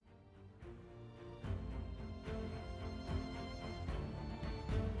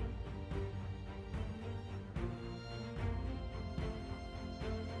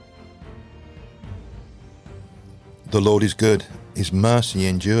The Lord is good. His mercy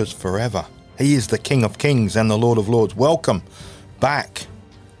endures forever. He is the King of Kings and the Lord of Lords. Welcome back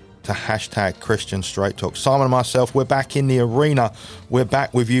to hashtag Christian Straight Talk. Simon and myself, we're back in the arena. We're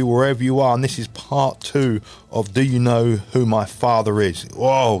back with you wherever you are. And this is part 2 of Do You Know Who My Father Is?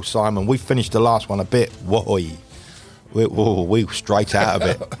 Whoa, Simon, we finished the last one a bit. Whoa. We were straight out of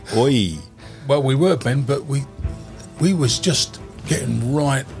it. Oi. Well, we were, Ben, but we was just getting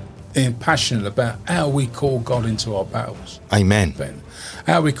right and passionate about how we call God into our battles. Amen. Ben,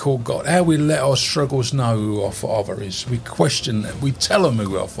 how we call God, how we let our struggles know who our Father is. We question them. We tell them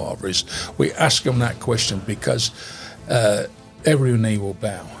who our Father is. We ask them that question because every knee will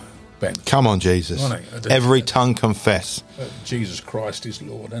bow. Ben, come on, Jesus. Every tongue confess Jesus Christ is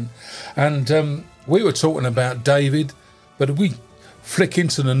Lord. And we were talking about David, but we flick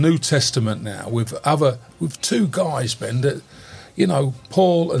into the New Testament now with two guys, Ben, that, you know,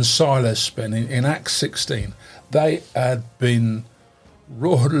 Paul and Silas, Ben, in Acts 16, they had been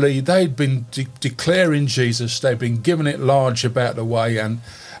they'd been declaring Jesus, they'd been giving it large about the way, and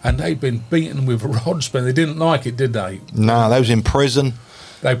they'd been beaten with rods, Ben. They didn't like it, did they? No, they was in prison.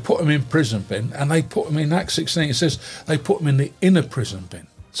 They put them in prison, Ben, and they put them in Acts 16, it says they put them in the inner prison, Ben.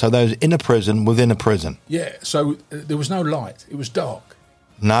 So they was in a prison within a prison. Yeah, so there was no light, it was dark.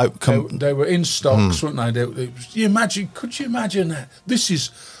 No, they were in stocks, weren't they? Could you imagine that? This is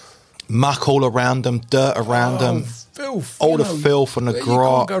muck all around them, dirt around them, filth, all the filth and the you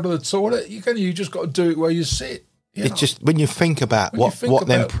grot. You can't go to the toilet. You just got to do it where you sit. It's just when you think about what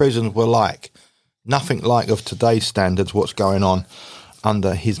them prisons were like, nothing like of today's standards. What's going on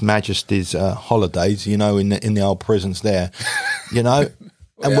under His Majesty's holidays? You know, in the old prisons there, you know.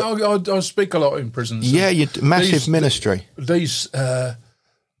 And I speak a lot in prisons. Yeah, massive ministry. This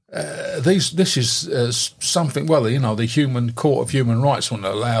is something, well, you know, the Human Court of Human Rights wouldn't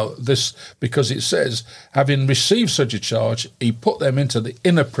allow this because it says, having received such a charge, he put them into the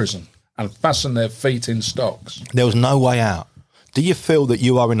inner prison and fastened their feet in stocks. There was no way out. Do you feel that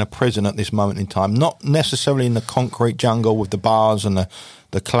you are in a prison at this moment in time? Not necessarily in the concrete jungle with the bars and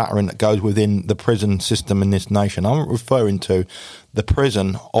the clattering that goes within the prison system in this nation. I'm referring to the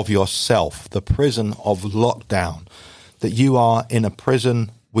prison of yourself, the prison of lockdown, that you are in a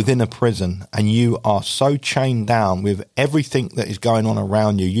prison within a prison and you are so chained down with everything that is going on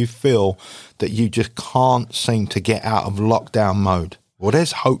around you, you feel that you just can't seem to get out of lockdown mode. Well,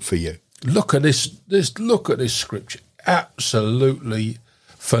 there's hope for you. Look at this scripture. Absolutely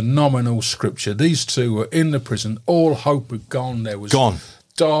phenomenal scripture. These two were in the prison. All hope had gone. There was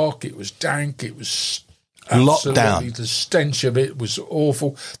dark. It was dank. It was lockdown. The stench of it was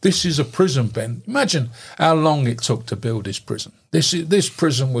awful. This is a prison, Ben. Imagine how long it took to build this prison. This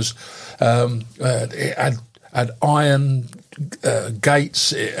prison was it had iron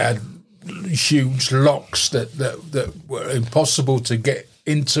gates. It had huge locks that were impossible to get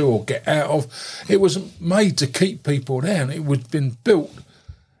into or get out of. It was made to keep people there, and it had been built.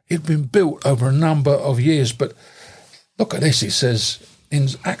 It'd been built over a number of years. But look at this. It says in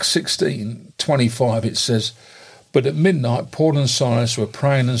Acts 16:25, it says, "But at midnight, Paul and Silas were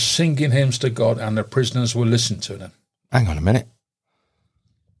praying and singing hymns to God, and the prisoners were listening to them." Hang on a minute.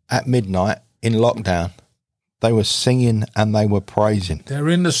 At midnight, in lockdown, they were singing and they were praising. They're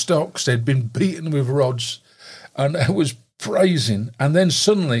in the stocks. They'd been beaten with rods, and it was praising. And then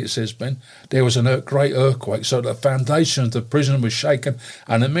suddenly, it says, Ben, there was a great earthquake, so the foundation of the prison was shaken,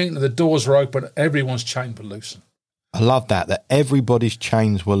 and immediately the doors were open, everyone's chains were loosened. I love that everybody's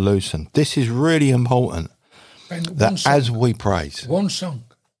chains were loosened. This is really important, Ben, that as we praise. One song.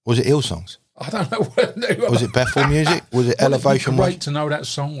 Was it Hillsongs? I don't know. Was it Bethel music? Was it Elevation? Great to know that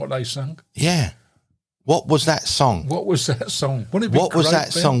song, what they sang. Yeah. What was that song? What was that song? What was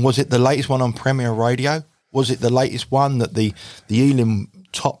that song? Was it the latest one on Premier Radio? Was it the latest one that the Elim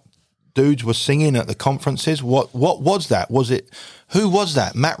top dudes were singing at the conferences? What was that? Who was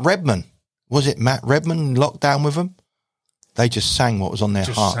that? Matt Redman. Was it Matt Redman locked down with them? They just sang what was on their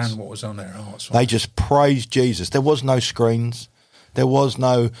hearts. Just sang what was on their hearts. Right? They just praised Jesus. There was no screens. There was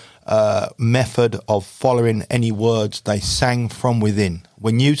no method of following any words. They sang from within.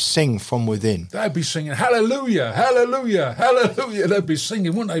 When you sing from within, they'd be singing hallelujah, hallelujah, hallelujah. They'd be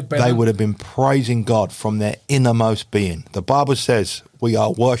singing, wouldn't they, Ben? They would have been praising God from their innermost being. The Bible says we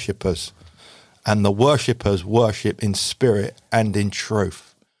are worshippers, and the worshippers worship in spirit and in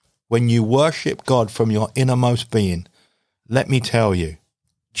truth. When you worship God from your innermost being, let me tell you,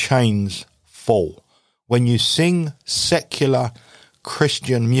 chains fall. When you sing secular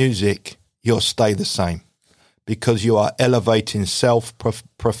Christian music, you'll stay the same because you are elevating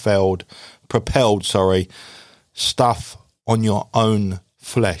self-propelled stuff on your own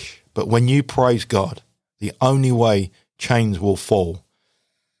flesh. But when you praise God, The only way chains will fall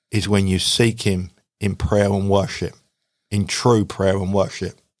is when you seek him in prayer and worship, in true prayer and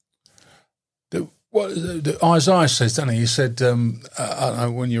worship. What Isaiah says, doesn't he? He said, I don't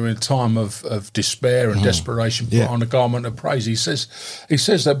know, when you're in a time of despair and desperation, put on a garment of praise. He says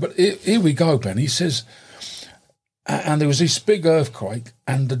that, but here we go, Ben. He says, and there was this big earthquake,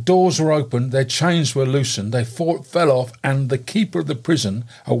 and the doors were opened, their chains were loosened, they fell off, and the keeper of the prison,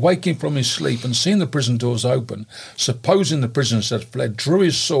 awaking from his sleep and seeing the prison doors open, supposing the prisoners had fled, drew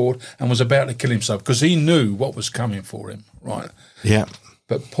his sword and was about to kill himself because he knew what was coming for him, right? Yeah.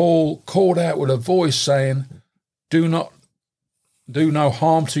 But Paul called out with a voice saying, do no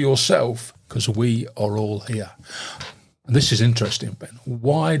harm to yourself, because we are all here. And this is interesting, Ben.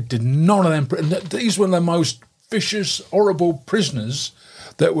 Why did none of them... These were the most vicious, horrible prisoners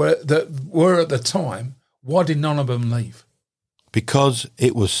that were at the time. Why did none of them leave? Because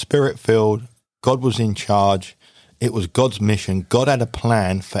it was spirit-filled. God was in charge. It was God's mission. God had a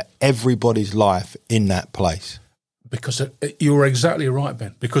plan for everybody's life in that place. Because you were exactly right,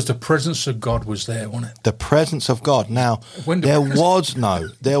 Ben. Because the presence of God was there, wasn't it? The presence of God. Now, there was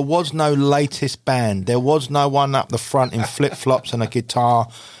no latest band. There was no one up the front in flip-flops and a guitar,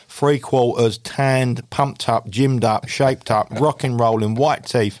 3/4, tanned, pumped up, gymmed up, shaped up, rock and roll in white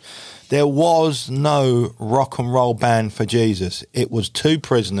teeth. There was no rock and roll band for Jesus. It was two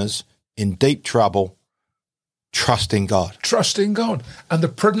prisoners in deep trouble, trusting God. Trusting God. And the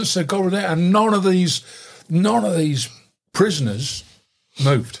presence of God was there. And none of these prisoners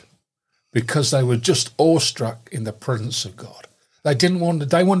moved because they were just awestruck in the presence of God. They didn't want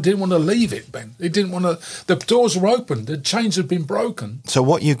to leave it, Ben. They didn't want to. The doors were open. The chains had been broken. So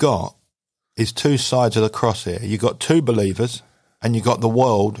what you got is two sides of the cross here. You got two believers, and you got the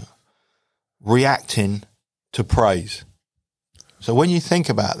world reacting to praise. So when you think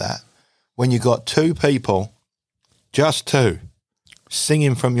about that, when you got two people, just two,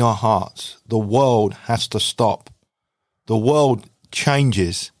 singing from your hearts, the world has to stop. The world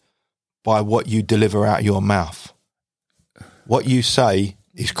changes by what you deliver out your mouth. What you say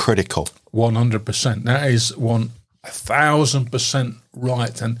is critical. 100%. That is 1,000%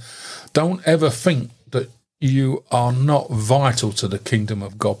 right. And don't ever think that you are not vital to the kingdom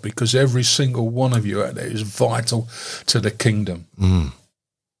of God, because every single one of you out there is vital to the kingdom.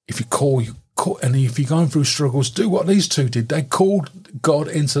 If if you're going through struggles, do what these two did. They called God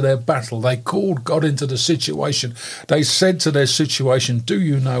into their battle. They called God into the situation. They said to their situation, do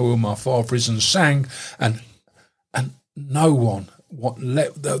you know who my Father is? And sang, and no one,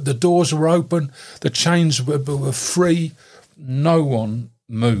 the doors were open, the chains were free, no one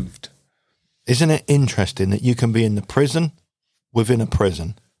moved. Isn't it interesting that you can be in the prison within a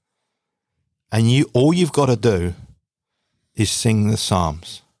prison, and all you've got to do is sing the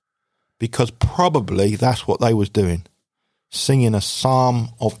Psalms? Because probably that's what they was doing, singing a Psalm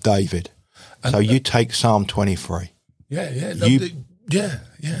of David. So you take Psalm 23. Yeah. You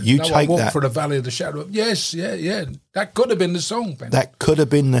take I walk that for the valley of the shadow of... Yes. That could have been the song, Ben. That could have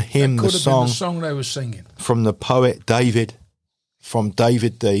been the hymn, the song. Been the song they were singing. From the poet David, from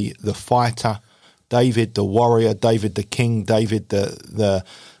David the fighter, David the warrior, David the king, David the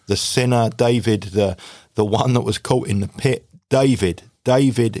sinner, David the one that was caught in the pit. David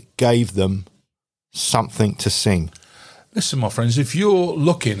gave them something to sing. Listen, my friends, if you're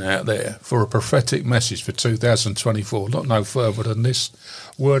looking out there for a prophetic message for 2024, look no further than this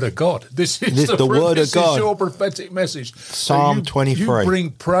Word of God. This is the Word of God. This is your prophetic message. Psalm 23. You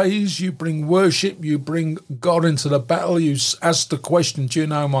bring praise, you bring worship, you bring God into the battle. You ask the question, do you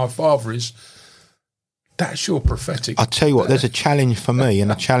know who my Father is? That's your prophetic. I'll tell you what, there's a challenge for me and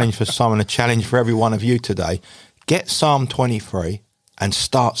a challenge for Simon, a challenge for every one of you today. Get Psalm 23 and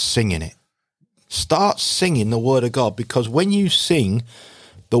start singing it. Start singing the Word of God, because when you sing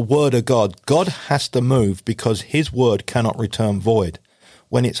the Word of God, God has to move, because his word cannot return void.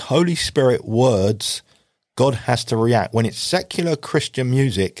 When it's Holy Spirit words, God has to react. When it's secular Christian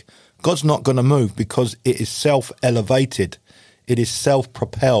music, God's not going to move, because it is self-elevated. It is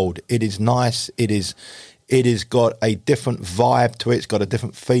self-propelled. It is nice. It has got a different vibe to it. It's got a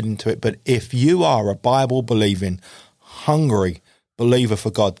different feeling to it. But if you are a Bible-believing, hungry believer for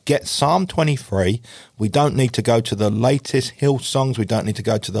God, get Psalm 23. We don't need to go to the latest Hillsongs. We don't need to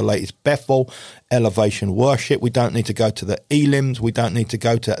go to the latest Bethel Elevation Worship. We don't need to go to the Elims. We don't need to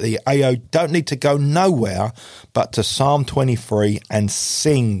go to the AO. Don't need to go nowhere but to Psalm 23 and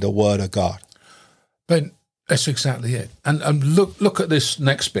sing the Word of God. Ben, that's exactly it. And look at this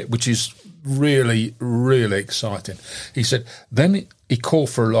next bit, which is really, really exciting. He said, then he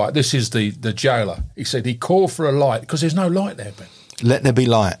called for a light. This is the jailer. He said he called for a light because there's no light there, Ben. Let there be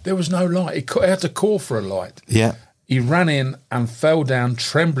light. There was no light. He had to call for a light. Yeah. He ran in and fell down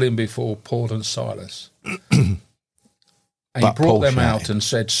trembling before Paul and Silas. And he brought Paul them shouted out and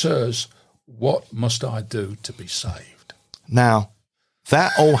said, "Sirs, what must I do to be saved?" Now,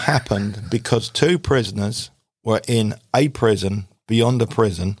 that all happened because two prisoners were in a prison, beyond a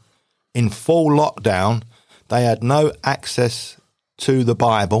prison, in full lockdown. They had no access to the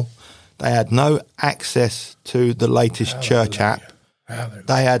Bible. They had no access to the latest church app. Hallelujah.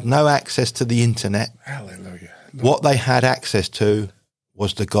 They had no access to the internet. Hallelujah. What they had access to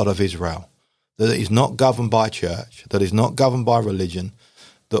was the God of Israel, that is not governed by church, that is not governed by religion,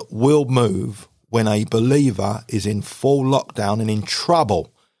 that will move when a believer is in full lockdown and in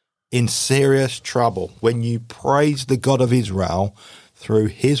trouble, in serious trouble. When you praise the God of Israel through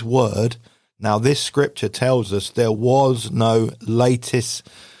his word. Now, this scripture tells us there was no latest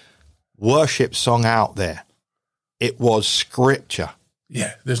worship song out there. It was scripture.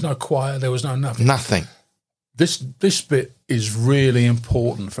 Yeah, there's no choir, there was no nothing. Nothing. This bit is really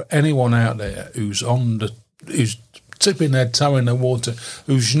important for anyone out there who's tipping their toe in the water,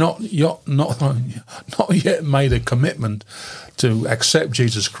 who's not yet made a commitment to accept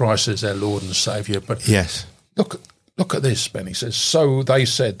Jesus Christ as their Lord and Saviour. But Yes. look at this, Ben. He says, so they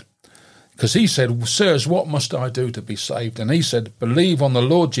said, because he said, "Sirs, what must I do to be saved?" And he said, "Believe on the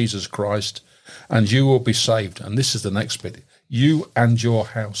Lord Jesus Christ, and you will be saved." And this is the next bit: you and your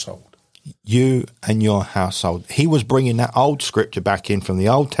household. You and your household. He was bringing that old scripture back in from the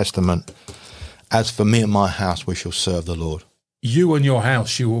Old Testament. As for me and my house, we shall serve the Lord. You and your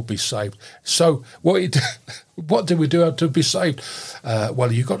house, you will be saved. So what do we do to be saved?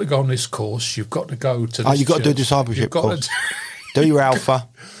 Well, you've got to go on this course. You've got to go to this You've got to do a church. discipleship course. Do your alpha.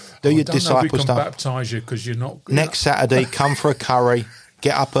 Do your disciple stuff. stuff. Baptise you because you're not. Next Saturday, come for a curry.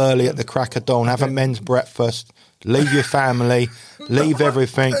 Get up early at the crack of dawn. Have a men's breakfast. Leave your family. Leave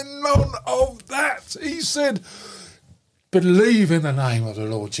everything. None of that. He said, "Believe in the name of the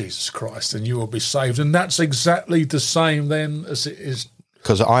Lord Jesus Christ, and you will be saved." And that's exactly the same then as it is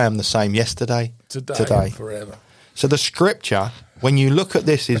Because I am the same yesterday, today. And forever. So the scripture, when you look at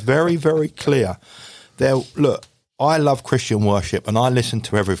this, is very, very clear. Look, I love Christian worship and I listen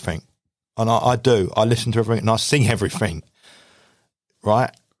to everything. And I do. I listen to everything and I sing everything.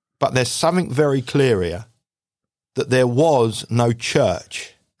 Right? But there's something very clear here, that there was no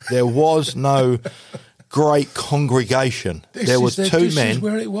church. There was no great congregation. There were two men. This is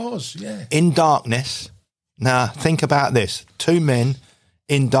where it was, yeah. In darkness. Now, think about this. Two men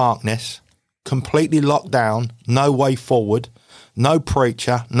in darkness, completely locked down, no way forward, no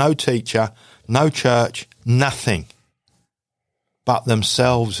preacher, no teacher, no church, nothing but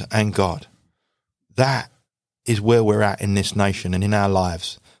themselves and God. That is where we're at in this nation and in our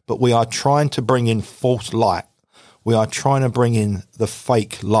lives. But we are trying to bring in false light. We are trying to bring in the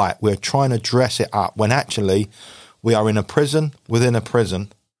fake light. We're trying to dress it up when actually we are in a prison within a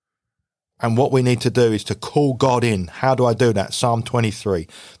prison. And what we need to do is to call God in. How do I do that? Psalm 23.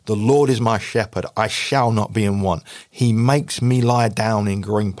 The Lord is my shepherd. I shall not be in want. He makes me lie down in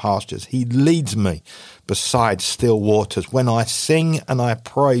green pastures. He leads me beside still waters. When I sing and I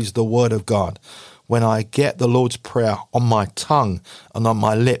praise the word of God, when I get the Lord's Prayer on my tongue and on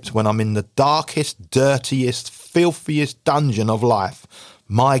my lips, when I'm in the darkest, dirtiest, filthiest dungeon of life,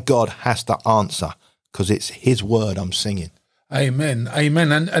 my God has to answer because it's his word I'm singing. Amen.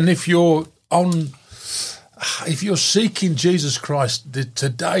 Amen. And if you're seeking Jesus Christ,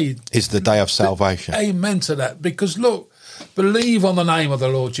 today is the day of salvation. Amen to that. Because look, believe on the name of the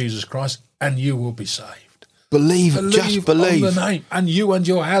Lord Jesus Christ and you will be saved. Believe just believe. On the name, and you and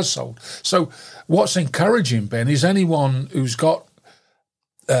your household. So what's encouraging, Ben, is anyone who's got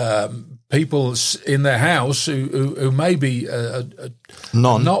people in their house who maybe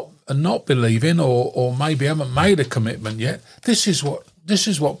not believing or maybe haven't made a commitment yet. This is what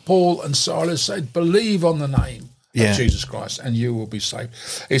Paul and Silas said: believe on the name of Jesus Christ, and you will be saved.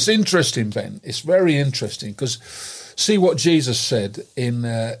 It's interesting, Ben. It's very interesting because see what Jesus said in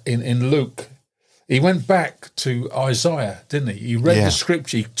Luke. He went back to Isaiah, didn't he? He read the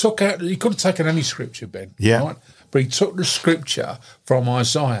scripture. He could have taken any scripture, Ben. Yeah. Right? But he took the scripture from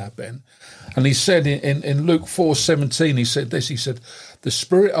Isaiah, Ben. And he said in Luke 4:17, he said this. He said, "The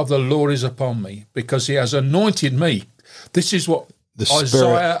Spirit of the Lord is upon me because he has anointed me." This is what the Isaiah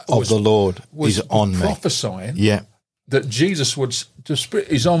Spirit of the Lord is on me. Prophesying that Jesus the Spirit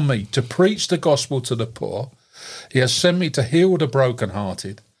is on me to preach the gospel to the poor. He has sent me to heal the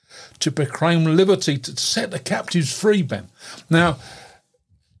brokenhearted, to proclaim liberty, to set the captives free, Ben. Now,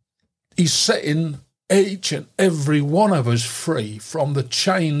 he's setting each and every one of us free from the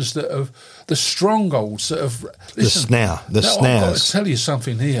chains the strongholds that have... Listen, the snares. I've got to tell you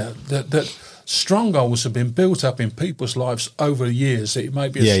something here, that strongholds have been built up in people's lives over years. It may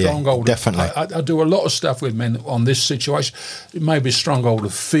be a stronghold. Definitely. I do a lot of stuff with men on this situation. It may be a stronghold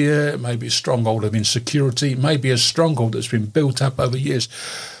of fear. It may be a stronghold of insecurity. It may be a stronghold that's been built up over years.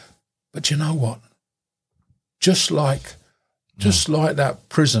 But you know what? Just like that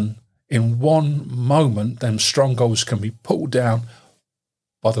prison, in one moment, them strongholds can be pulled down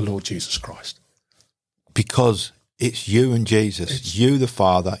by the Lord Jesus Christ. Because it's you and Jesus, it's you the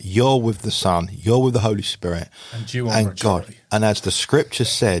Father, you're with the Son, you're with the Holy Spirit, and you are and God. And as the Scripture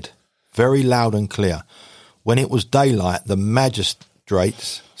said, very loud and clear, when it was daylight, the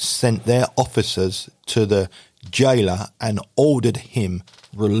magistrates sent their officers to the jailer and ordered him,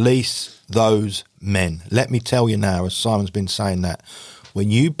 release those men. Let me tell you now, as Simon's been saying that, when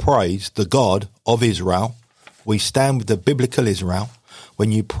you praise the God of Israel, we stand with the biblical Israel.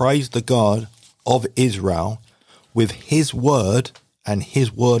 When you praise the God of Israel with his word and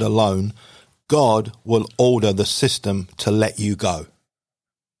his word alone, God will order the system to let you go.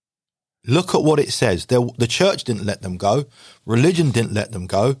 Look at what it says. The church didn't let them go. Religion didn't let them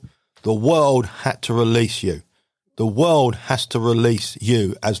go. The world had to release you. The world has to release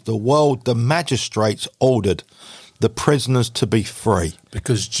you, as the magistrates ordered the prisoners to be free.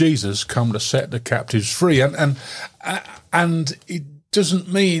 Because Jesus come to set the captives free. And it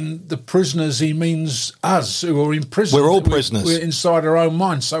doesn't mean the prisoners, he means us who are in prison. We're all prisoners. We're inside our own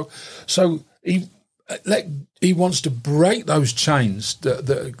minds. So he wants to break those chains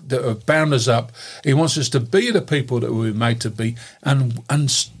that have bound us up. He wants us to be the people that we were made to be and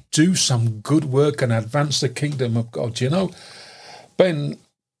do some good work and advance the kingdom of God. You know, Ben,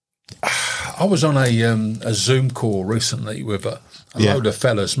 I was on a Zoom call recently with a load of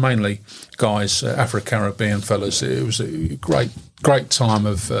fellas, mainly guys, Afro-Caribbean fellas. It was a great time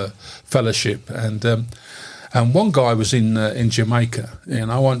of fellowship, and one guy was in Jamaica,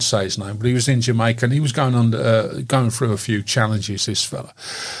 and I won't say his name, but he was in Jamaica, and he was going through a few challenges, this fella,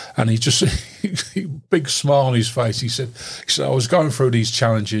 and he just big smile on his face. He said, I was going through these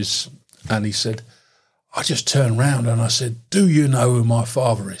challenges, and he said, I just turned round and I said, do you know who my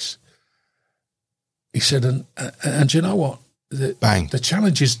father is? He said, and you know what? The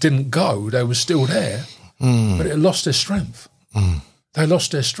challenges didn't go; they were still there, but it lost their strength. They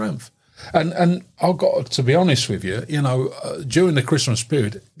lost their strength. And I've got to be honest with you, you know, during the Christmas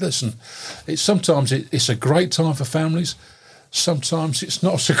period, listen, sometimes it's a great time for families. Sometimes it's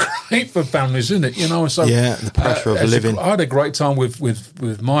not so great for families, isn't it? You know, so the pressure of living. I had a great time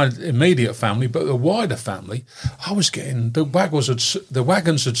with my immediate family, but the wider family, I was getting the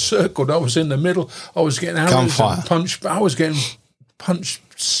wagons had circled. I was in the middle. I was getting arrows and punched. I was getting punched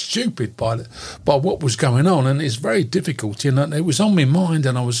stupid by what was going on, and it's very difficult. You know, it was on my mind,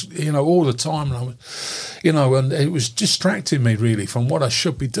 and I was, you know, all the time, and I was, you know, and it was distracting me really from what I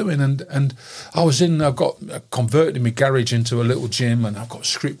should be doing. And I've got converted my garage into a little gym, and I've got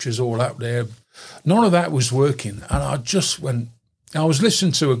scriptures all up there. None of that was working, and I just went. I was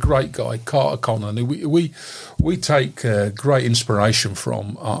listening to a great guy, Carter Connor, and we take great inspiration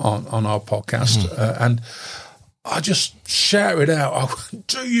from on our podcast, and I just shouted out,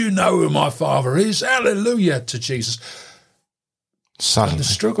 do you know who my father is? Hallelujah to Jesus. Suddenly. And the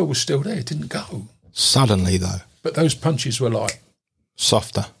struggle was still there. It didn't go. Suddenly, though. But those punches were like...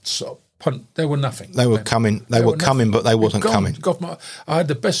 softer. They were nothing. They were coming. They were coming, but they wasn't coming. I had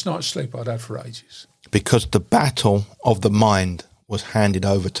the best night's sleep I'd had for ages. Because the battle of the mind was handed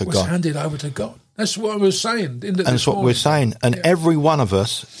over to God. Handed over to God. That's what I was saying. And that's what we're saying. And every one of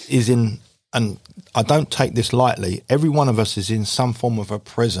us is in... And I don't take this lightly. Every one of us is in some form of a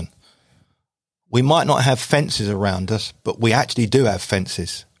prison. We might not have fences around us, but we actually do have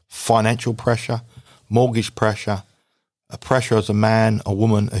fences. Financial pressure, mortgage pressure, a pressure as a man, a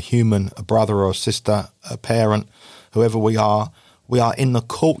woman, a human, a brother or a sister, a parent, whoever we are in the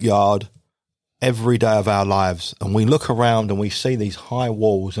courtyard every day of our lives. And we look around and we see these high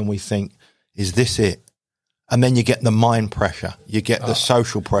walls and we think, is this it? And then you get the mind pressure, you get the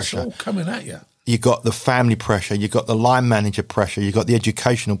social pressure. It's all coming at you. You got the family pressure, you got the line manager pressure, you got the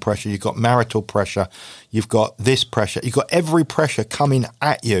educational pressure, you got marital pressure, you've got this pressure, you've got every pressure coming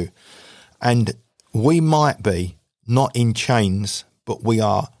at you. And we might be not in chains, but we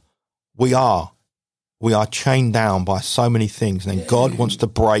are chained down by so many things. And God wants to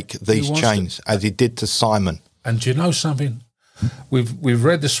break these chains as he did to Simon. And do you know something? We've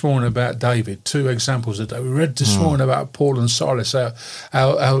read this morning about David, 2 examples of that. We read this morning about Paul and Silas,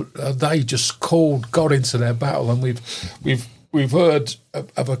 how they just called God into their battle, and we've we've heard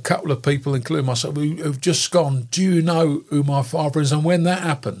of a couple of people, including myself, who've just gone, do you know who my Father is? And when that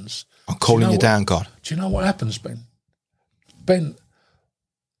happens... I'm calling you down, God. Do you know what happens, Ben? Ben,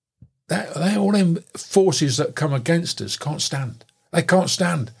 they all them forces that come against us can't stand. They can't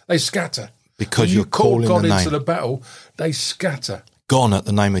stand. They scatter. Because when you're calling God the name. into the battle, they scatter. Gone at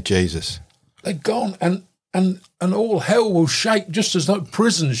the name of Jesus. They're gone, and all hell will shake, just as that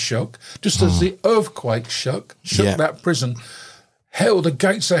prison shook, just as the earthquake shook that prison. Hell, the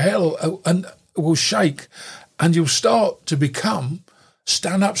gates of hell and will shake, and you'll start to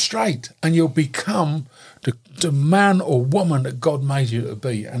stand up straight, and you'll become the man or woman that God made you to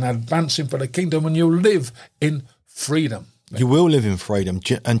be, and advancing for the kingdom, and you'll live in freedom. You will live in freedom,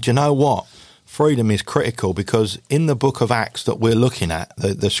 and do you know what? Freedom is critical, because in the book of Acts that we're looking at,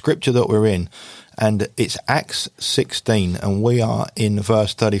 the scripture that we're in, and it's Acts 16, and we are in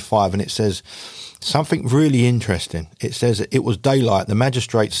verse 35, and it says something really interesting. It says, it was daylight. The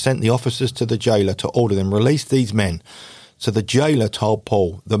magistrates sent the officers to the jailer to order them, release these men. So the jailer told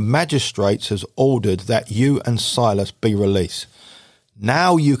Paul, the magistrates has ordered that you and Silas be released.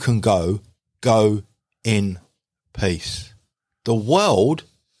 Now you can go in peace. The world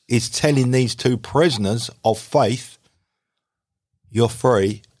is telling these two prisoners of faith, you're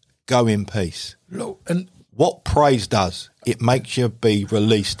free, go in peace. Look, and what praise does, it makes you be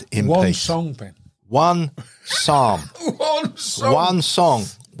released in one peace. song, Ben. One psalm. One song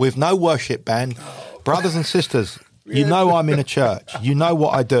with no worship band. Brothers and sisters, you know I'm in a church. You know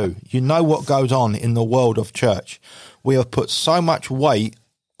what I do. You know what goes on in the world of church. We have put so much weight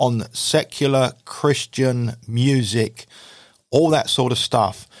on secular Christian music, all that sort of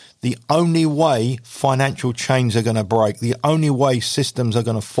stuff. The only way financial chains are going to break, the only way systems are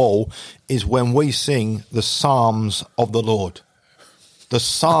going to fall is when we sing the Psalms of the Lord. The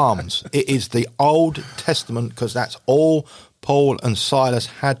Psalms, it is the Old Testament, because that's all Paul and Silas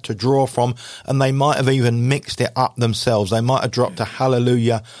had to draw from, and they might have even mixed it up themselves. They might have dropped a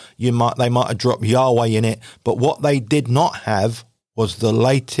hallelujah, they might have dropped Yahweh in it, but what they did not have was the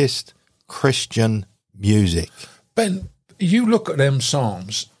latest Christian music. Ben, you look at them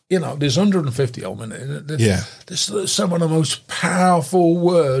Psalms, you know, there's 150 of them in it. Yeah. There's some of the most powerful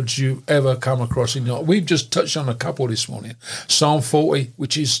words you ever come across in your... We've just touched on a couple this morning. Psalm 40,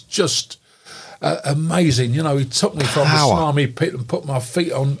 which is just amazing. You know, he took me from the slimy pit and put my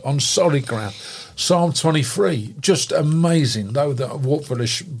feet on solid ground. Psalm 23, just amazing. Though that I walk for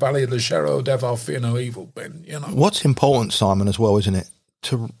the valley of the shadow of death, I'll fear no evil, Ben, you know. What's important, Simon, as well, isn't it?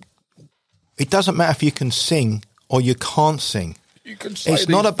 It doesn't matter if you can sing or you can't sing. You can say it's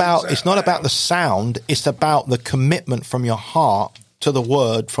not about the sound. It's about the commitment from your heart to the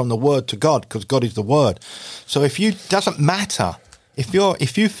word, from the word to God, because God is the word. So doesn't matter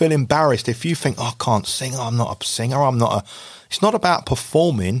if you feel embarrassed, if you think, I can't sing, I'm not a singer, it's not about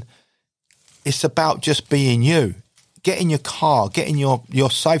performing. It's about just being you. Get in your car, get in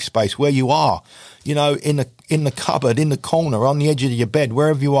your safe space where you are, you know, in the cupboard, in the corner, on the edge of your bed,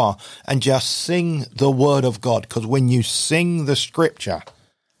 wherever you are, and just sing the word of God. Because when you sing the scripture,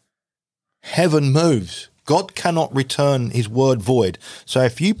 heaven moves. God cannot return his word void. So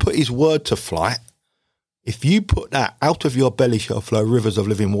if you put his word to flight, if you put that, out of your belly shall flow rivers of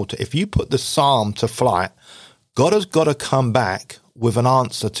living water, if you put the psalm to flight, God has got to come back with an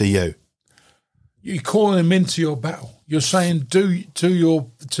answer to you. You're calling him into your battle. You're saying, do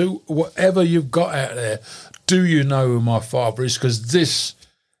whatever you've got out there, do you know who my Father is? Because this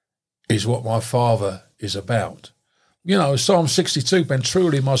is what my Father is about. You know, Psalm 62, Ben,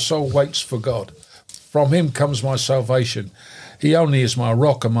 truly my soul waits for God. From him comes my salvation. He only is my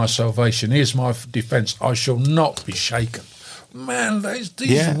rock and my salvation. He is my defence. I shall not be shaken. Man,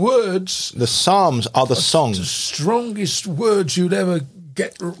 these words... The Psalms are the songs. The strongest words you'd ever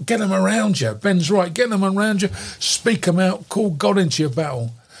get them around you. Ben's right. Get them around you. Speak them out. Call God into your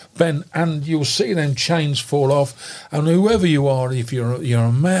battle, Ben, and you'll see them chains fall off. And whoever you are, if you're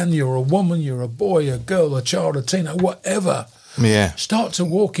a man, you're a woman, you're a boy, a girl, a child, a teenager, whatever, start to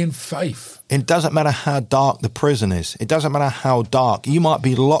walk in faith. It doesn't matter how dark the prison is. It doesn't matter how dark. You might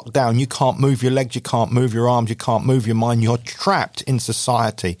be locked down. You can't move your legs. You can't move your arms. You can't move your mind. You're trapped in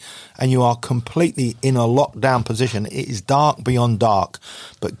society and you are completely in a lockdown position. It is dark beyond dark.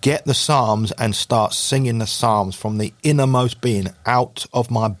 But get the Psalms and start singing the Psalms. From the innermost being, out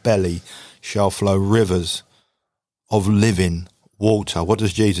of my belly shall flow rivers of living water. What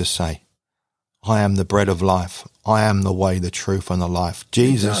does Jesus say? I am the bread of life. I am the way, the truth, and the life.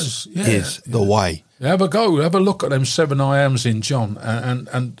 Jesus is the way. Have a look at them 7 I ams in John,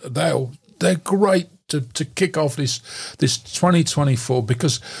 and they're great to kick off this 2024,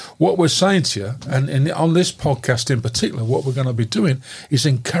 because what we're saying to you, and on this podcast in particular, what we're going to be doing is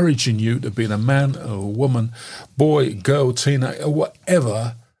encouraging you to be a man or a woman, boy, girl, teenager,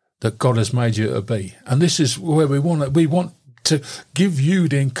 whatever that God has made you to be. And this is where we want to give you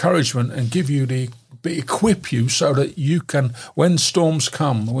the encouragement and give you equip you so that you can, when storms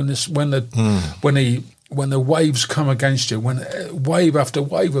come, when the waves come against you, when wave after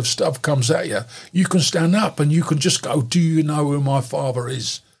wave of stuff comes at you, you can stand up and you can just go, do you know who my Father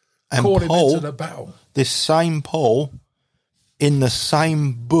is? And Call him Paul, into the battle. this same Paul, in the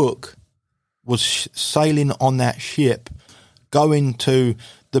same book, was sailing on that ship, going to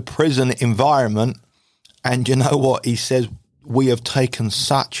the prison environment, and you know what? He says, we have taken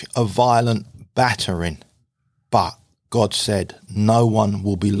such a violent battering, but God said, no one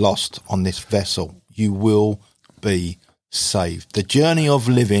will be lost on this vessel. You will be saved. The journey of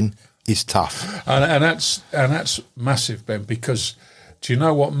living is tough. And that's massive, Ben, because do you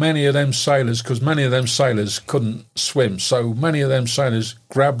know what many of them sailors, because many of them sailors couldn't swim, so many of them sailors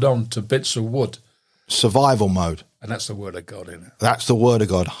grabbed on to bits of wood. Survival mode. And that's the word of God, isn't it? That's the word of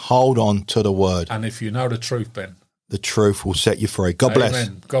God. Hold on to the word. And if you know the truth, Ben, the truth will set you free. God bless.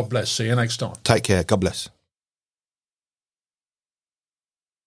 Amen. God bless. See you next time. Take care. God bless.